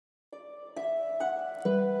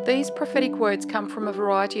These prophetic words come from a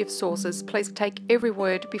variety of sources. Please take every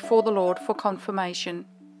word before the Lord for confirmation.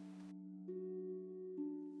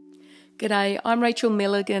 G'day, I'm Rachel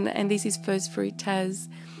Milligan and this is FirstFruitTas.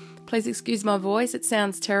 Please excuse my voice, it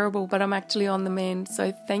sounds terrible, but I'm actually on the mend,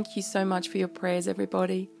 so thank you so much for your prayers,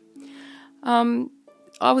 everybody. I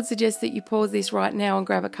would suggest that you pause this right now and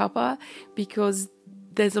grab a cuppa because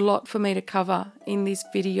there's a lot for me to cover in this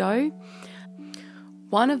video.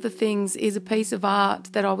 One of the things is a piece of art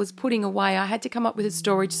that I was putting away. I had to come up with a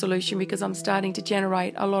storage solution because I'm starting to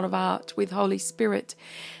generate a lot of art with Holy Spirit.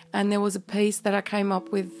 And there was a piece that I came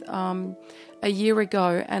up with a year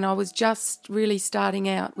ago, and I was just really starting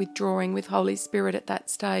out with drawing with Holy Spirit at that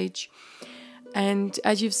stage. And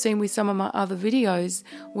as you've seen with some of my other videos,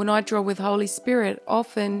 when I draw with Holy Spirit,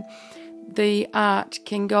 often the art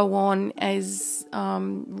can go on as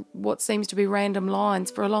what seems to be random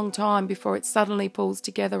lines for a long time before it suddenly pulls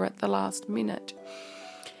together at the last minute.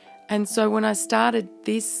 And so when I started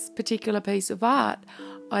this particular piece of art,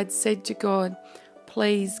 I'd said to God,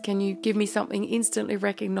 please, can you give me something instantly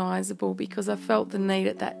recognizable, because I felt the need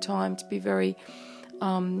at that time to be very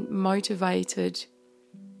motivated.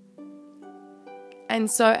 And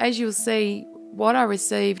so as you'll see, what I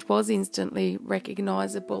received was instantly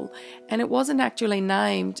recognisable, and it wasn't actually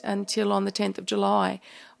named until on the 10th of July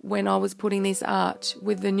when I was putting this art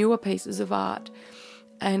with the newer pieces of art,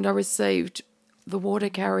 and I received the water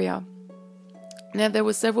carrier. Now there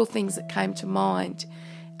were several things that came to mind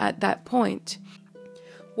at that point.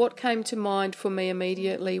 What came to mind for me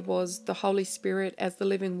immediately was the Holy Spirit as the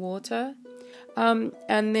living water, and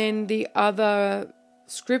then the other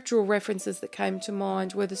scriptural references that came to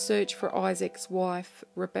mind were the search for Isaac's wife,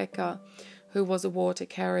 Rebecca, who was a water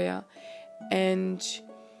carrier, and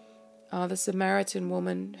the Samaritan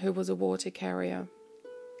woman who was a water carrier.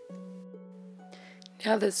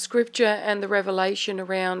 Now the scripture and the revelation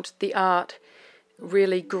around the art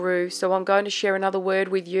really grew, so I'm going to share another word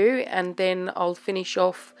with you and then I'll finish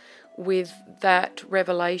off with that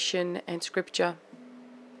revelation and scripture.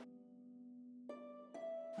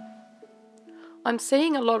 I'm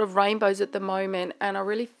seeing a lot of rainbows at the moment, and I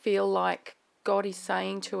really feel like God is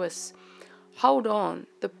saying to us, hold on,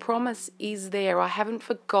 the promise is there. I haven't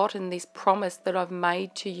forgotten this promise that I've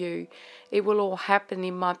made to you. It will all happen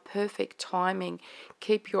in my perfect timing.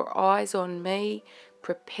 Keep your eyes on me.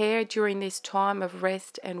 Prepare during this time of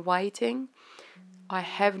rest and waiting. I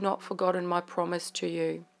have not forgotten my promise to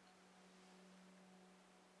you.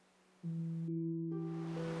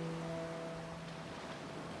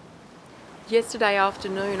 Yesterday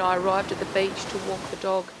afternoon I arrived at the beach to walk the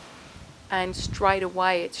dog, and straight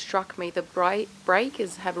away it struck me the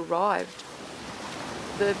breakers have arrived.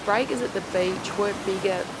 The breakers at the beach were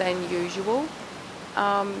bigger than usual.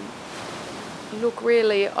 Look,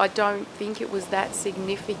 really, I don't think it was that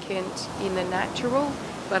significant in the natural,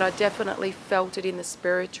 but I definitely felt it in the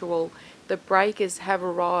spiritual. The breakers have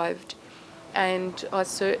arrived, and I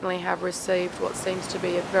certainly have received what seems to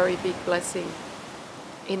be a very big blessing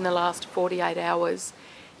in the last 48 hours.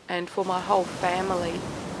 And for my whole family,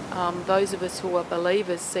 those of us who are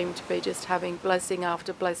believers seem to be just having blessing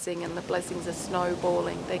after blessing, and the blessings are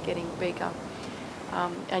snowballing, they're getting bigger.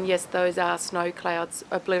 And yes, those are snow clouds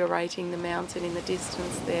obliterating the mountain in the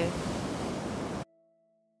distance there.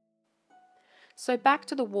 So back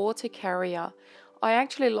to the water carrier. I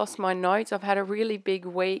actually lost my notes. I've had a really big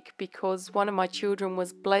week because one of my children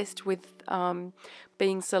was blessed with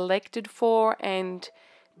being selected for and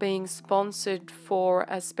being sponsored for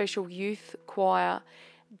a special youth choir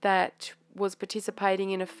that was participating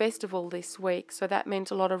in a festival this week. So that meant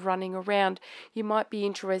a lot of running around. You might be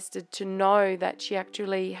interested to know that she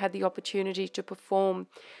actually had the opportunity to perform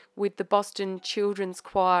with the Boston Children's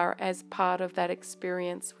Choir as part of that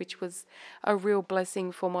experience, which was a real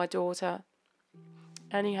blessing for my daughter.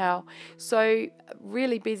 Anyhow, so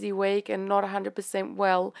really busy week and not 100%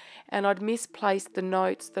 well, and I'd misplaced the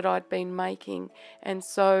notes that I'd been making, and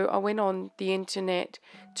so I went on the internet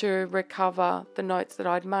to recover the notes that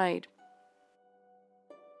I'd made.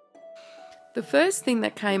 The first thing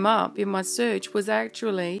that came up in my search was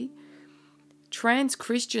actually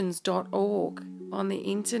transchristians.org on the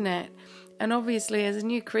internet, and obviously as a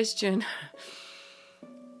new Christian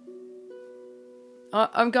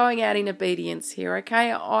I'm going out in obedience here,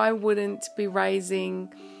 okay? I wouldn't be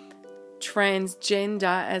raising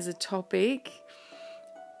transgender as a topic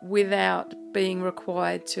without being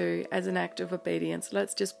required to as an act of obedience.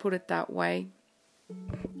 Let's just put it that way.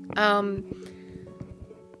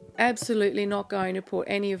 Absolutely not going to put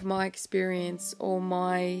any of my experience or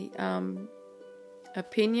my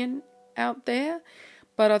opinion out there,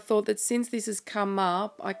 but I thought that since this has come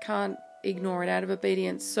up, I can't ignore it out of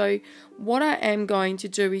obedience. So what I am going to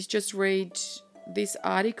do is just read this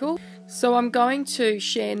article. So I'm going to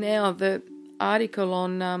share now the article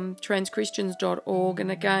on transchristians.org.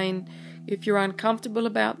 And again, if you're uncomfortable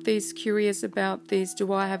about this, curious about this,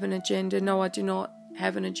 do I have an agenda? No, I do not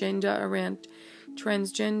have an agenda around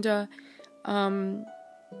transgender.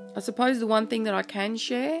 I suppose the one thing that I can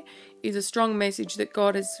share is a strong message that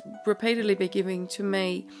God has repeatedly been giving to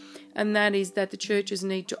me, and that is that the churches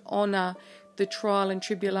need to honour the trial and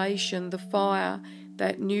tribulation, the fire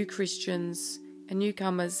that new Christians and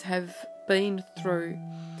newcomers have been through.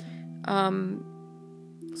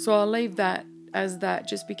 So I'll leave that as that.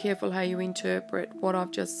 Just be careful how you interpret what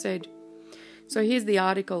I've just said. So here's the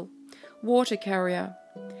article. Water carrier.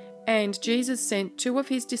 And Jesus sent 2 of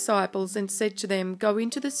his disciples and said to them, Go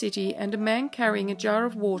into the city, and a man carrying a jar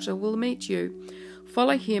of water will meet you.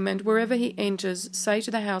 Follow him, and wherever he enters, say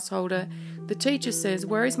to the householder, The teacher says,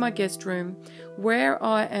 Where is my guest room, where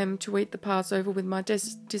I am to eat the Passover with my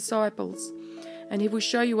disciples? And he will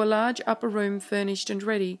show you a large upper room furnished and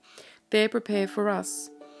ready. There prepare for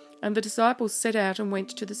us. And the disciples set out and went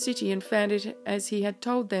to the city and found it as he had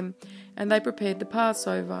told them, and they prepared the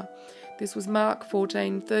Passover. This was Mark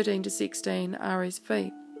 14:13-16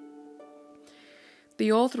 RSV.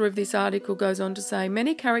 The author of this article goes on to say,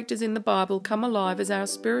 Many characters in the Bible come alive as our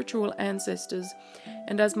spiritual ancestors,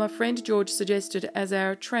 and as my friend George suggested, as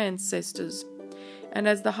our transcestors. And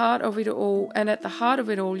at the heart of it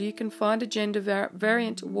all, you can find a gender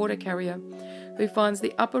variant water carrier who finds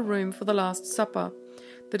the upper room for the Last Supper.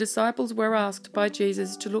 The disciples were asked by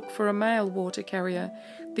Jesus to look for a male water carrier.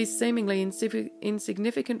 This seemingly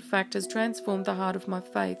insignificant fact has transformed the heart of my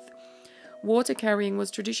faith. Water carrying was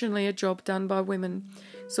traditionally a job done by women,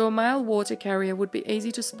 so a male water carrier would be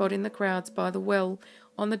easy to spot in the crowds by the well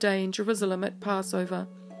on the day in Jerusalem at Passover.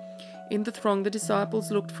 In the throng, the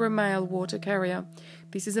disciples looked for a male water carrier.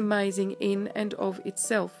 This is amazing in and of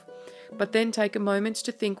itself. But then take a moment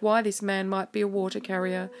to think why this man might be a water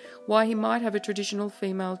carrier, why he might have a traditional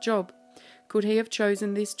female job. Could he have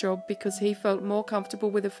chosen this job because he felt more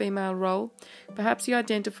comfortable with a female role? Perhaps he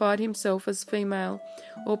identified himself as female,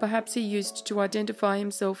 or perhaps he used to identify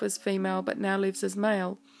himself as female but now lives as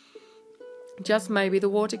male. Just maybe the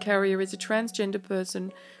water carrier is a transgender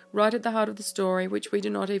person right at the heart of the story, which we do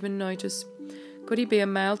not even notice. Could he be a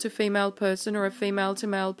male-to-female person, or a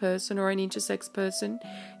female-to-male person, or an intersex person?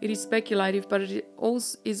 It is speculative, but it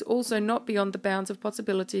is also not beyond the bounds of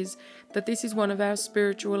possibilities that this is one of our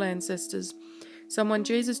spiritual ancestors. Someone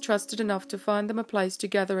Jesus trusted enough to find them a place to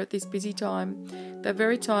gather at this busy time, that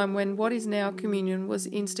very time when what is now communion was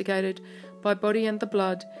instigated by body and the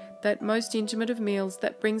blood, that most intimate of meals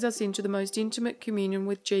that brings us into the most intimate communion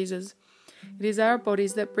with Jesus. It is our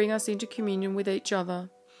bodies that bring us into communion with each other.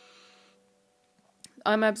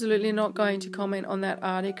 I'm absolutely not going to comment on that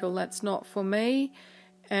article. That's not for me.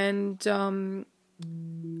 And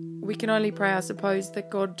we can only pray, I suppose, that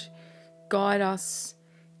God guide us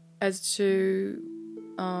as to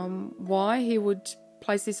why he would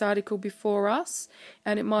place this article before us.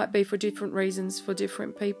 And it might be for different reasons for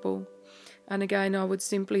different people. And again, I would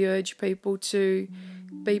simply urge people to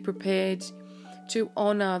be prepared to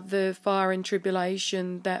honour the fire and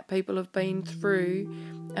tribulation that people have been through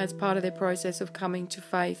as part of their process of coming to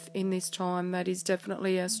faith in this time. That is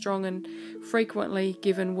definitely a strong and frequently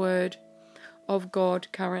given word of God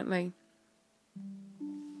currently.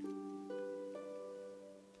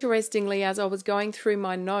 Interestingly, as I was going through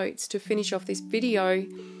my notes to finish off this video,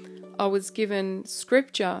 I was given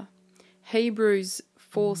scripture, Hebrews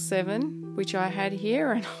 4:7, which I had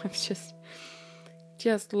here, and I've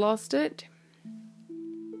just lost it.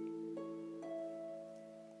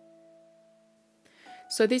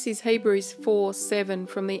 So this is Hebrews 4:7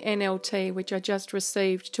 from the NLT, which I just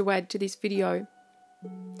received to add to this video.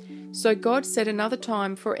 So God set another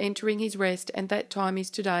time for entering his rest, and that time is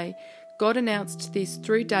today. God announced this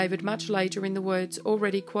through David much later in the words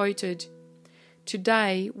already quoted.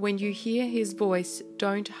 Today, when you hear his voice,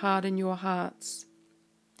 don't harden your hearts.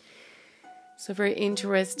 So very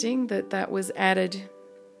interesting that was added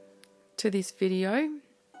to this video.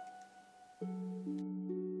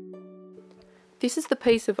 This is the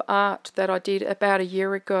piece of art that I did about a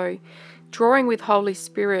year ago. Drawing with Holy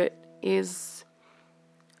Spirit is,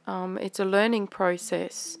 it's a learning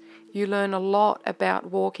process. You learn a lot about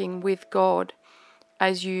walking with God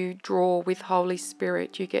as you draw with Holy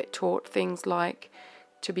Spirit. You get taught things like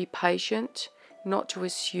to be patient, not to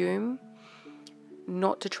assume,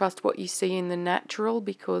 not to trust what you see in the natural,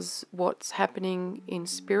 because what's happening in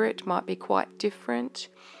spirit might be quite different.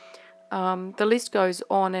 The list goes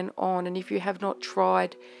on, and if you have not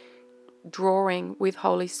tried drawing with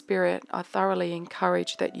Holy Spirit, I thoroughly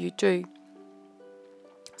encourage that you do.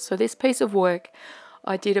 So this piece of work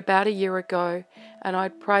I did about a year ago, and I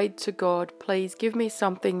prayed to God, please give me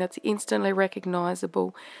something that's instantly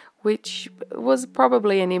recognizable, which was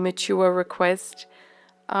probably an immature request,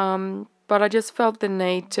 but I just felt the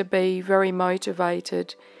need to be very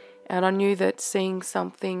motivated, and I knew that seeing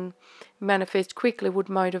something manifest quickly would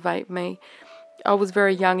motivate me. I was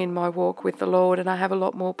very young in my walk with the Lord, and I have a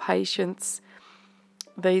lot more patience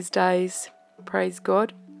these days, praise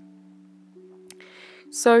God.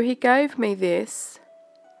 So he gave me this,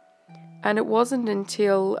 and it wasn't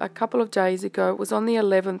until a couple of days ago, it was on the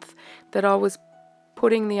 11th, that I was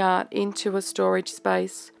putting the art into a storage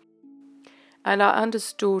space, and I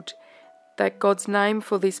understood that God's name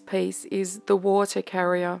for this piece is the water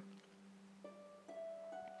carrier.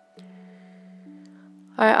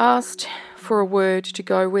 I asked for a word to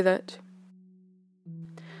go with it.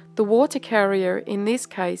 The water carrier in this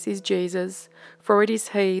case is Jesus, for it is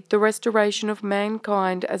He, the restoration of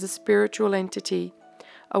mankind as a spiritual entity,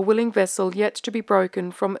 a willing vessel yet to be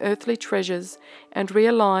broken from earthly treasures and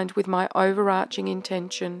realigned with my overarching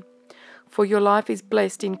intention. For your life is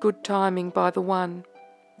blessed in good timing by the One.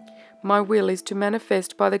 My will is to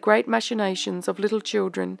manifest by the great machinations of little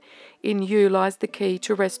children. In you lies the key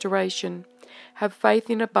to restoration. Have faith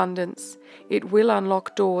in abundance. It will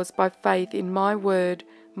unlock doors by faith in my word,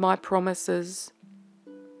 my promises.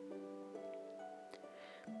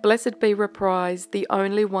 Blessed be Reprise, the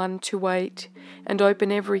only one to wait, and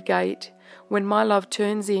open every gate, when my love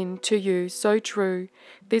turns in to you so true,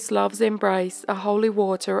 this love's embrace, a holy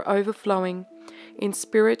water overflowing, in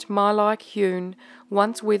spirit my-like hewn,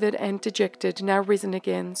 once withered and dejected, now risen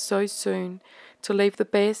again so soon, to leave the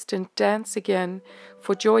best and dance again,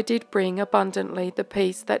 for joy did bring abundantly the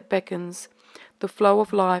peace that beckons, the flow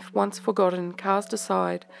of life once forgotten, cast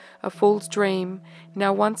aside, a fool's dream,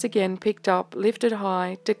 now once again picked up, lifted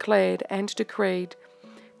high, declared and decreed,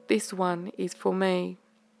 this one is for me.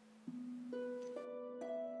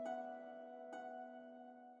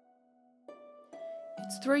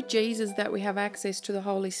 It's through Jesus that we have access to the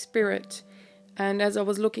Holy Spirit. And as I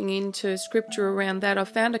was looking into scripture around that, I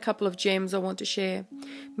found a couple of gems I want to share.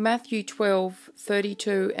 Matthew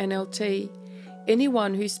 12:32 NLT.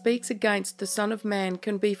 Anyone who speaks against the Son of Man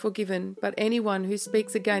can be forgiven, but anyone who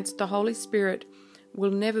speaks against the Holy Spirit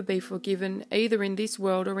will never be forgiven, either in this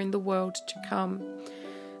world or in the world to come.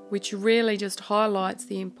 Which really just highlights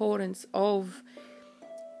the importance of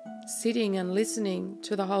sitting and listening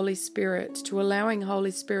to the Holy Spirit, to allowing Holy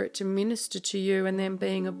Spirit to minister to you and then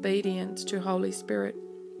being obedient to Holy Spirit.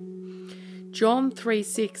 John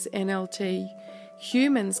 3:6 NLT.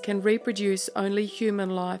 Humans can reproduce only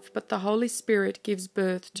human life, but the Holy Spirit gives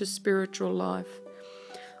birth to spiritual life.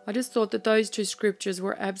 I just thought that those two scriptures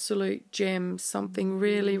were absolute gems, something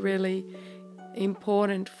really, really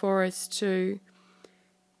important for us to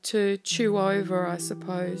chew over, I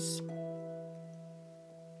suppose.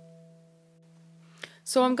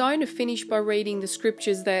 So I'm going to finish by reading the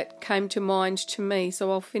scriptures that came to mind to me.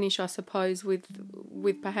 So I'll finish, I suppose,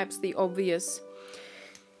 with perhaps the obvious.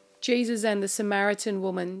 Jesus and the Samaritan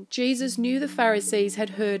woman. Jesus knew the Pharisees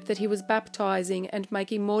had heard that he was baptizing and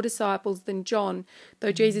making more disciples than John,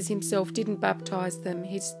 though Jesus himself didn't baptize them,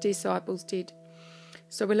 his disciples did.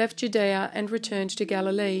 So he left Judea and returned to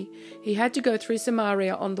Galilee. He had to go through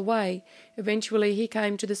Samaria on the way. Eventually he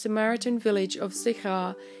came to the Samaritan village of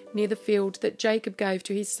Sychar, near the field that Jacob gave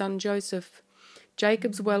to his son Joseph.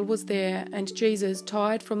 Jacob's well was there, and Jesus,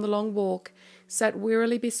 tired from the long walk, sat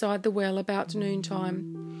wearily beside the well about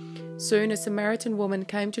noontime. Soon a Samaritan woman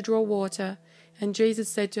came to draw water, and Jesus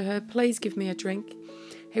said to her, "Please give me a drink."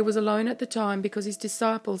 He was alone at the time because his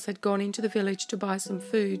disciples had gone into the village to buy some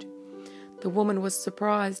food. The woman was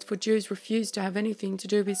surprised, for Jews refused to have anything to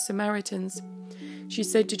do with Samaritans. She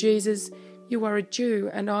said to Jesus, "You are a Jew,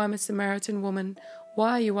 and I am a Samaritan woman.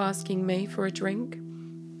 Why are you asking me for a drink?"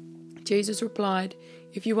 Jesus replied,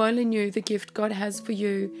 "If you only knew the gift God has for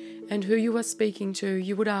you and who you are speaking to,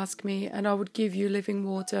 you would ask me, and I would give you living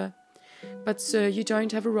water." "But, sir, you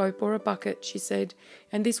don't have a rope or a bucket," she said,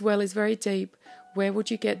 "and this well is very deep. Where would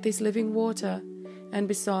you get this living water? And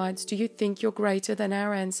besides, do you think you're greater than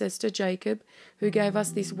our ancestor Jacob, who gave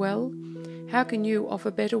us this well? How can you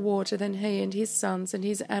offer better water than he and his sons and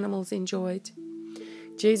his animals enjoyed?"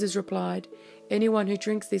 Jesus replied, "Anyone who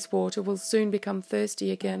drinks this water will soon become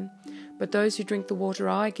thirsty again, but those who drink the water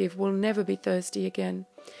I give will never be thirsty again.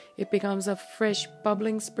 It becomes a fresh,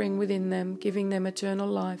 bubbling spring within them, giving them eternal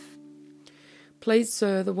life." "Please,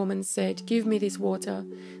 sir," the woman said, "give me this water.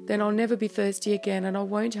 Then I'll never be thirsty again, and I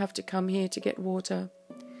won't have to come here to get water."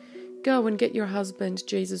 "Go and get your husband,"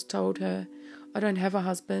 Jesus told her. "I don't have a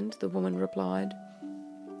husband," the woman replied.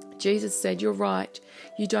 Jesus said, "You're right.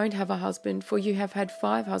 You don't have a husband, for you have had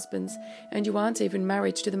 5 husbands, and you aren't even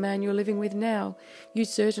married to the man you're living with now. You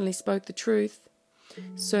certainly spoke the truth."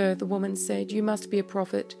 "Sir," the woman said, "you must be a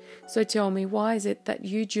prophet. So tell me, why is it that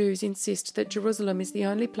you Jews insist that Jerusalem is the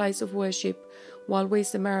only place of worship, while we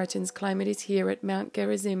Samaritans claim it is here at Mount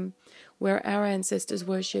Gerizim, where our ancestors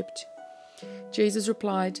worshipped?" Jesus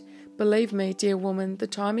replied, "Believe me, dear woman, the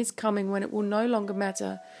time is coming when it will no longer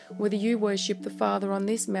matter whether you worship the Father on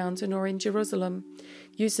this mountain or in Jerusalem.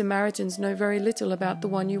 You Samaritans know very little about the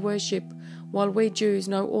one you worship, while we Jews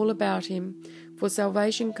know all about him, for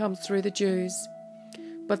salvation comes through the Jews.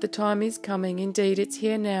 But the time is coming, indeed it's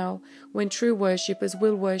here now, when true worshippers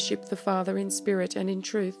will worship the Father in spirit and in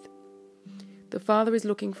truth. The Father is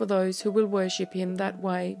looking for those who will worship him that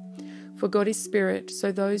way. For God is spirit,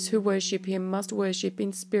 so those who worship him must worship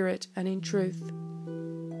in spirit and in truth."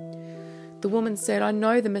 The woman said, "I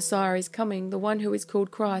know the Messiah is coming, the one who is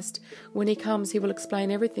called Christ. When he comes, he will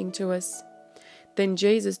explain everything to us." Then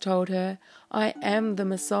Jesus told her, "I am the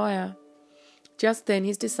Messiah." Just then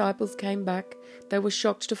his disciples came back. They were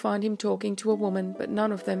shocked to find him talking to a woman, but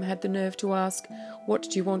none of them had the nerve to ask, "What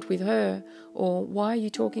do you want with her?" or "Why are you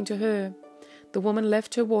talking to her?" The woman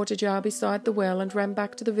left her water jar beside the well and ran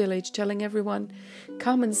back to the village, telling everyone,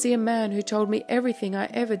 "Come and see a man who told me everything I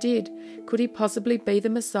ever did. Could he possibly be the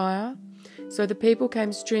Messiah?" So the people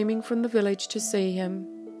came streaming from the village to see him.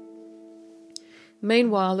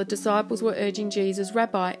 Meanwhile, the disciples were urging Jesus,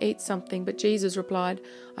 "Rabbi, eat something," but Jesus replied,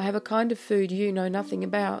 "I have a kind of food you know nothing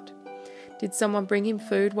about." "Did someone bring him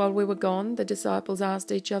food while we were gone?" the disciples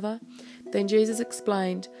asked each other. Then Jesus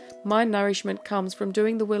explained, "My nourishment comes from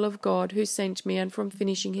doing the will of God who sent me and from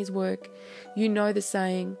finishing his work. You know the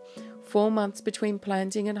saying, 4 months between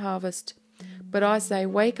planting and harvest. But I say,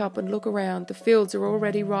 wake up and look around. The fields are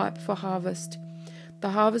already ripe for harvest.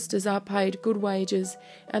 The harvesters are paid good wages,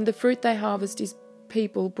 and the fruit they harvest is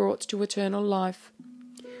people brought to eternal life.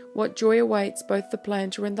 What joy awaits both the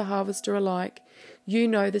planter and the harvester alike. You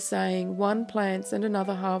know the saying, one plants and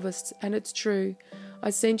another harvests, and it's true. I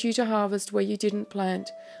sent you to harvest where you didn't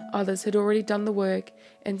plant. Others had already done the work,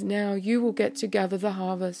 and now you will get to gather the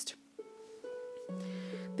harvest."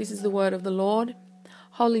 This is the word of the Lord.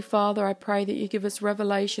 Holy Father, I pray that you give us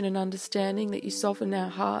revelation and understanding, that you soften our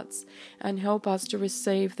hearts and help us to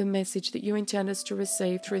receive the message that you intend us to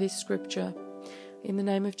receive through this scripture. In the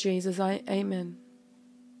name of Jesus, amen.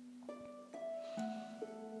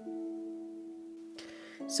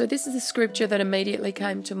 So this is the scripture that immediately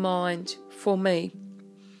came to mind for me.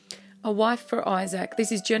 A wife for Isaac.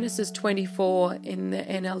 This is Genesis 24 in the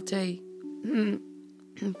NLT.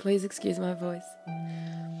 Please excuse my voice.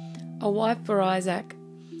 A wife for Isaac.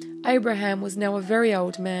 Abraham was now a very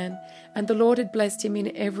old man, and the Lord had blessed him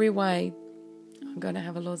in every way. I'm going to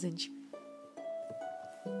have a lozenge.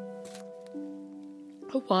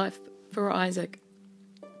 A wife for Isaac.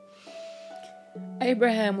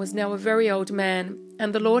 Abraham was now a very old man,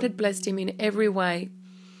 and the Lord had blessed him in every way.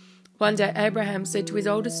 One day Abraham said to his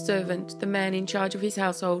oldest servant, the man in charge of his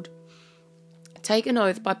household, "Take an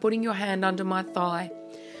oath by putting your hand under my thigh.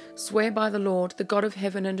 Swear by the Lord, the God of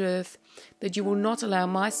heaven and earth, that you will not allow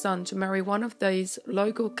my son to marry one of these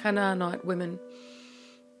local Canaanite women.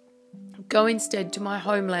 Go instead to my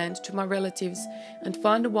homeland, to my relatives, and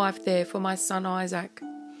find a wife there for my son Isaac."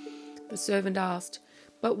 The servant asked,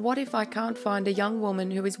 "But what if I can't find a young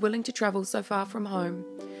woman who is willing to travel so far from home?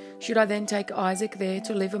 Should I then take Isaac there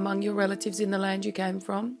to live among your relatives in the land you came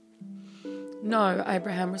from?" "No,"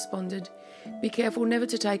 Abraham responded. "Be careful never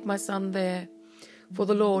to take my son there. For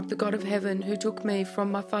the Lord, the God of heaven, who took me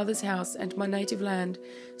from my father's house and my native land,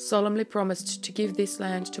 solemnly promised to give this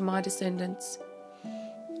land to my descendants.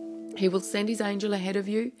 He will send his angel ahead of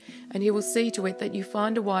you, and he will see to it that you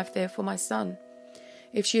find a wife there for my son.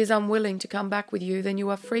 If she is unwilling to come back with you, then you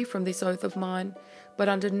are free from this oath of mine, but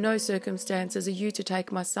under no circumstances are you to take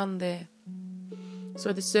my son there."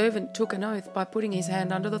 So the servant took an oath by putting his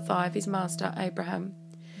hand under the thigh of his master Abraham.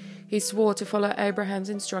 He swore to follow Abraham's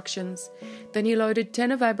instructions. Then he loaded 10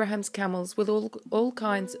 of Abraham's camels with all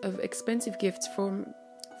kinds of expensive gifts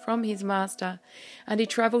from his master, and he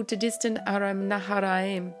travelled to distant Aram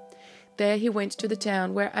Naharaim. There he went to the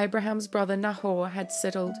town where Abraham's brother Nahor had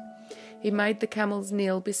settled. He made the camels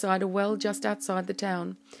kneel beside a well just outside the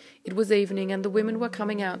town. It was evening, and the women were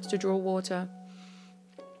coming out to draw water.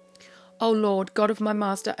 O Lord, God of my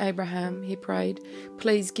master Abraham, he prayed,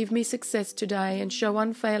 please give me success today and show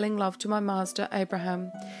unfailing love to my master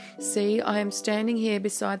Abraham. See, I am standing here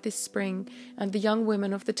beside this spring, and the young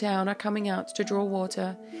women of the town are coming out to draw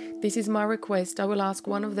water. This is my request. I will ask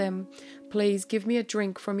one of them, please give me a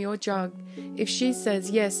drink from your jug. If she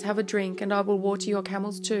says, yes, have a drink, and I will water your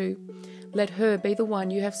camels too, let her be the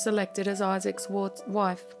one you have selected as Isaac's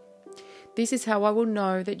wife. This is how I will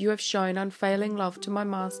know that you have shown unfailing love to my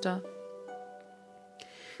master.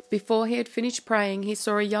 Before he had finished praying, he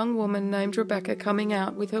saw a young woman named Rebekah coming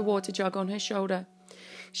out with her water jug on her shoulder.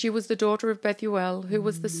 She was the daughter of Bethuel, who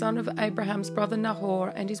was the son of Abraham's brother Nahor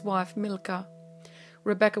and his wife Milcah.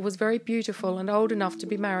 Rebekah was very beautiful and old enough to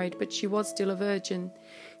be married, but she was still a virgin.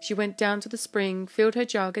 She went down to the spring, filled her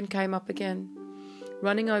jug, and came up again.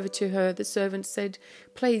 Running over to her, the servant said,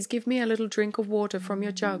 please give me a little drink of water from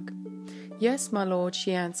your jug. Yes, my lord,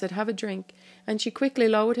 she answered, have a drink. And she quickly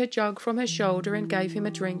lowered her jug from her shoulder and gave him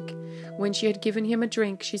a drink. When she had given him a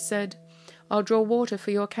drink, she said, I'll draw water for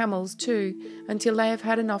your camels too, until they have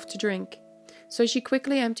had enough to drink. So she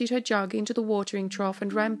quickly emptied her jug into the watering trough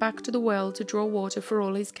and ran back to the well to draw water for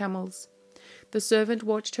all his camels. The servant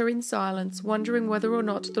watched her in silence, wondering whether or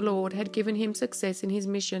not the Lord had given him success in his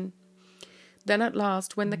mission. Then at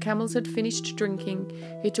last, when the camels had finished drinking,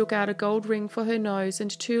 he took out a gold ring for her nose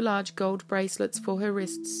and 2 large gold bracelets for her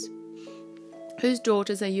wrists. Whose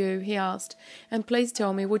daughters are you? He asked, and please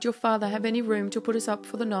tell me, would your father have any room to put us up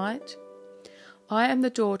for the night? I am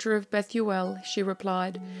the daughter of Bethuel, she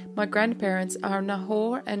replied. My grandparents are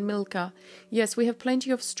Nahor and Milcah. Yes, we have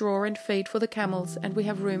plenty of straw and feed for the camels, and we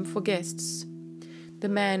have room for guests. The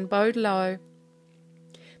man bowed low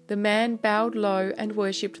and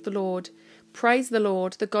worshipped the Lord. Praise the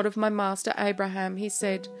Lord, the God of my master Abraham, he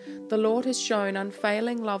said. The Lord has shown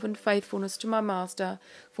unfailing love and faithfulness to my master,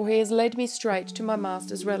 for he has led me straight to my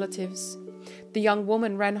master's relatives. The young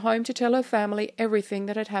woman ran home to tell her family everything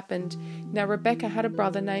that had happened. Now Rebekah had a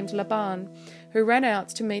brother named Laban, who ran out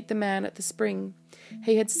to meet the man at the spring.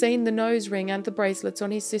 He had seen the nose ring and the bracelets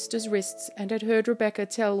on his sister's wrists, and had heard Rebekah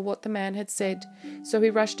tell what the man had said. So he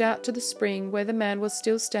rushed out to the spring, where the man was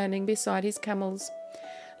still standing beside his camels.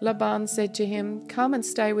 Laban said to him, Come and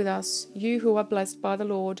stay with us, you who are blessed by the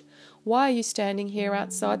Lord. Why are you standing here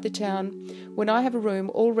outside the town, when I have a room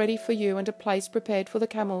all ready for you and a place prepared for the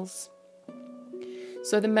camels?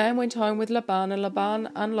 So the man went home with Laban, and Laban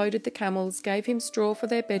unloaded the camels, gave him straw for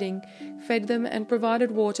their bedding, fed them, and provided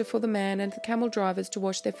water for the man and the camel drivers to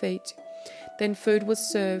wash their feet. Then food was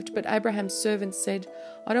served, but Abraham's servant said,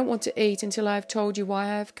 I don't want to eat until I have told you why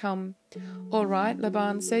I have come. All right,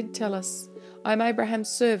 Laban said, tell us. I am Abraham's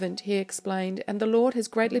servant, he explained, and the Lord has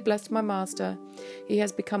greatly blessed my master. He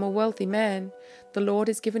has become a wealthy man. The Lord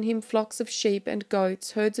has given him flocks of sheep and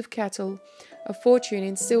goats, herds of cattle, a fortune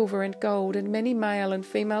in silver and gold, and many male and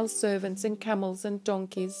female servants and camels and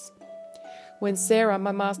donkeys. When Sarah,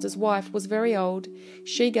 my master's wife, was very old,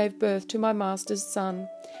 she gave birth to my master's son,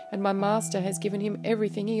 and my master has given him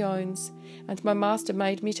everything he owns, and my master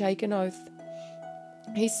made me take an oath.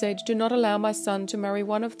 He said, Do not allow my son to marry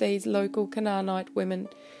one of these local Canaanite women.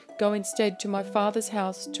 Go instead to my father's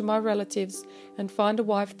house, to my relatives, and find a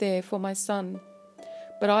wife there for my son.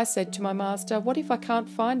 But I said to my master, What if I can't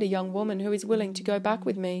find a young woman who is willing to go back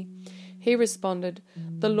with me? He responded,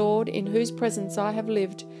 The Lord, in whose presence I have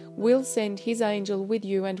lived, will send his angel with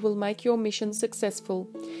you and will make your mission successful.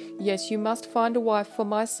 Yes, you must find a wife for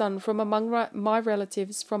my son from among my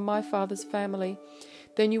relatives, from my father's family.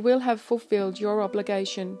 Then you will have fulfilled your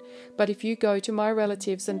obligation. But if you go to my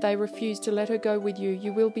relatives and they refuse to let her go with you,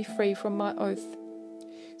 you will be free from my oath.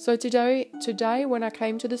 So today when I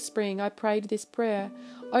came to the spring, I prayed this prayer,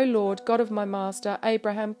 O Lord, God of my master,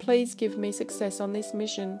 Abraham, please give me success on this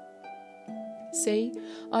mission. See,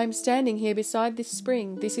 I am standing here beside this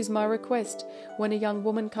spring. This is my request. When a young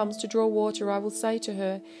woman comes to draw water, I will say to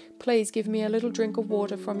her, Please give me a little drink of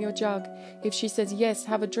water from your jug. If she says, Yes,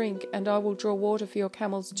 have a drink, and I will draw water for your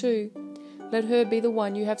camels too, let her be the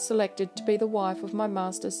one you have selected to be the wife of my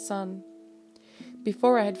master's son.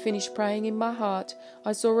 Before I had finished praying in my heart,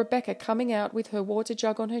 I saw Rebekah coming out with her water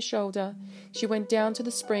jug on her shoulder. She went down to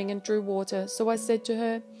the spring and drew water, so I said to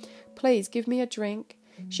her, Please give me a drink.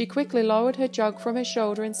 She quickly lowered her jug from her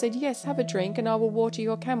shoulder and said, Yes, have a drink, and I will water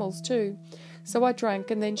your camels too. So I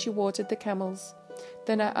drank, and then she watered the camels.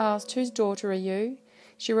 Then I asked, Whose daughter are you?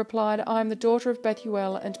 She replied, I am the daughter of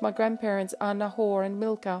Bethuel, and my grandparents are Nahor and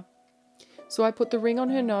Milcah. So I put the ring on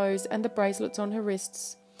her nose and the bracelets on her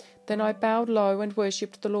wrists. Then I bowed low and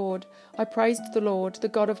worshipped the Lord. I praised the Lord, the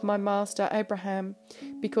God of my master Abraham,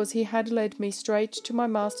 because he had led me straight to my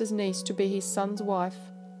master's niece to be his son's wife.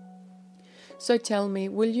 So tell me,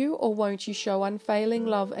 will you or won't you show unfailing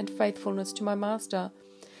love and faithfulness to my master?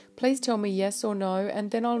 Please tell me yes or no,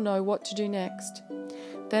 and then I'll know what to do next."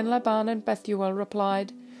 Then Laban and Bethuel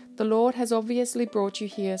replied, "The Lord has obviously brought you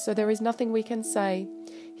here, so there is nothing we can say.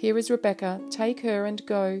 Here is Rebekah, take her and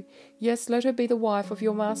go. Yes, let her be the wife of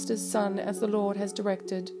your master's son, as the Lord has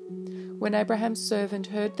directed." When Abraham's servant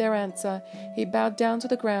heard their answer, he bowed down to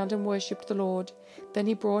the ground and worshipped the Lord. Then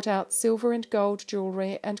he brought out silver and gold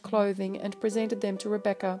jewelry and clothing and presented them to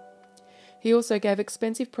Rebekah. He also gave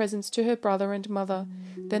expensive presents to her brother and mother.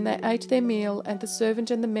 Then they ate their meal, and the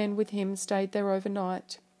servant and the men with him stayed there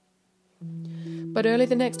overnight. But early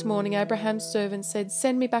the next morning Abraham's servant said,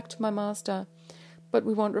 "Send me back to my master." "But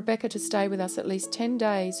we want Rebekah to stay with us at least 10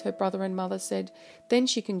 days, her brother and mother said. "Then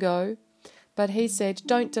she can go." But he said,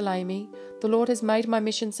 "Don't delay me. The Lord has made my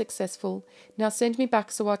mission successful. Now send me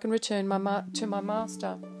back so I can return to my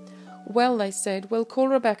master." "Well," they said, "we'll call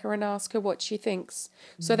Rebekah and ask her what she thinks."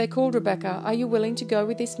 So they called Rebekah. "Are you willing to go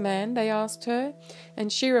with this man?" they asked her.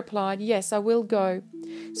 And she replied, "Yes, I will go."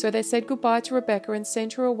 So they said goodbye to Rebekah and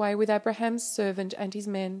sent her away with Abraham's servant and his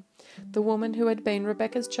men. The woman who had been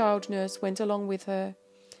Rebekah's child nurse went along with her.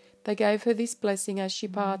 They gave her this blessing as she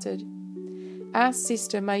parted. "Our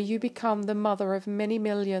sister, may you become the mother of many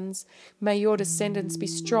millions. May your descendants be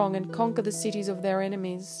strong and conquer the cities of their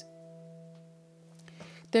enemies."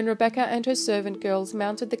 Then Rebekah and her servant girls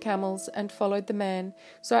mounted the camels and followed the man.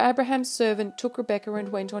 So Abraham's servant took Rebekah and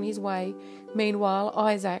went on his way. Meanwhile,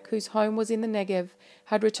 Isaac, whose home was in the Negev,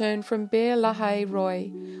 had returned from Beer Lahai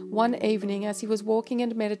Roi. One evening, as he was walking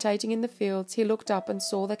and meditating in the fields, he looked up and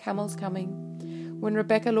saw the camels coming. When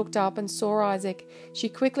Rebekah looked up and saw Isaac, she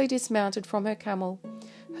quickly dismounted from her camel.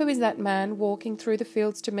 "Who is that man walking through the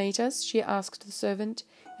fields to meet us?" she asked the servant.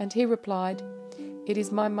 And he replied, "It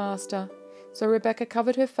is my master." So Rebekah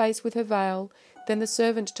covered her face with her veil. Then the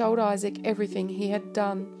servant told Isaac everything he had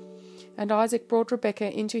done. And Isaac brought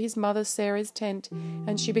Rebekah into his mother Sarah's tent,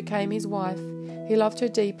 and she became his wife. He loved her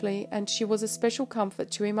deeply, and she was a special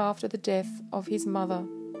comfort to him after the death of his mother.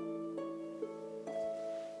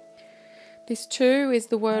 This too is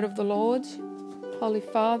the word of the Lord. Holy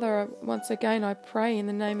Father, once again I pray in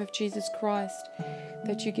the name of Jesus Christ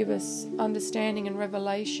that you give us understanding and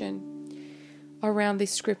revelation around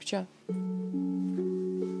this scripture.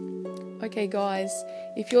 Okay guys,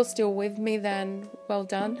 if you're still with me, then well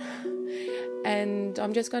done. And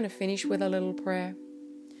I'm just going to finish with a little prayer.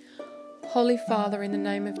 Holy Father, in the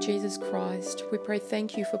name of Jesus Christ, we pray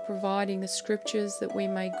thank you for providing the scriptures that we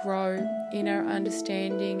may grow in our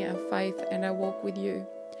understanding, our faith and our walk with you.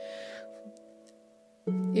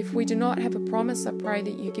 If we do not have a promise, I pray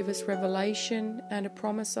that you give us revelation and a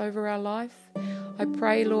promise over our life. I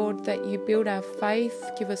pray, Lord, that you build our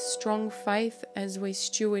faith, give us strong faith as we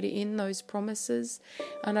steward in those promises.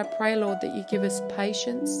 And I pray, Lord, that you give us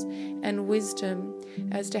patience and wisdom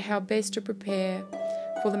as to how best to prepare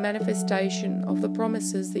for the manifestation of the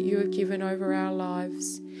promises that you have given over our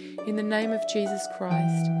lives. In the name of Jesus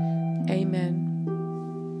Christ, amen.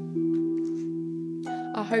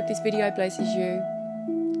 I hope this video blesses you.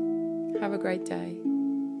 Have a great day.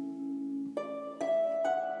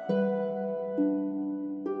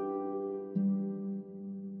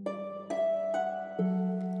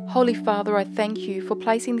 Holy Father, I thank you for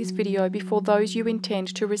placing this video before those you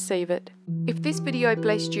intend to receive it. If this video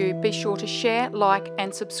blessed you, be sure to share, like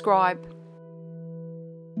and subscribe.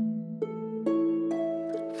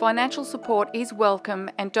 Financial support is welcome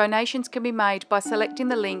and donations can be made by selecting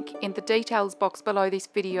the link in the details box below this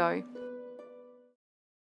video.